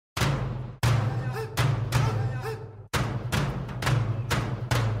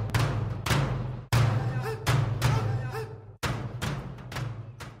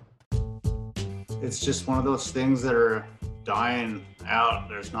It's just one of those things that are dying out.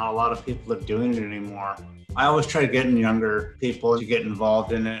 There's not a lot of people that are doing it anymore. I always try getting younger people to get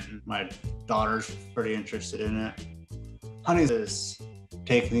involved in it, and my daughter's pretty interested in it. Hunting is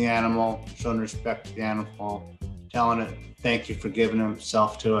taking the animal, showing respect to the animal, telling it, thank you for giving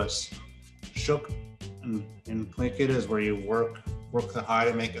himself to us. Shook in Tlingit is where you work the hide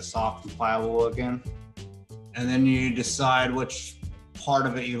and make it soft and pliable again. And then you decide which part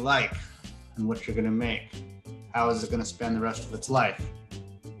of it you like and what you're gonna make. How is it gonna spend the rest of its life?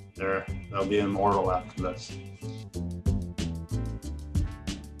 They'll be immortal after this.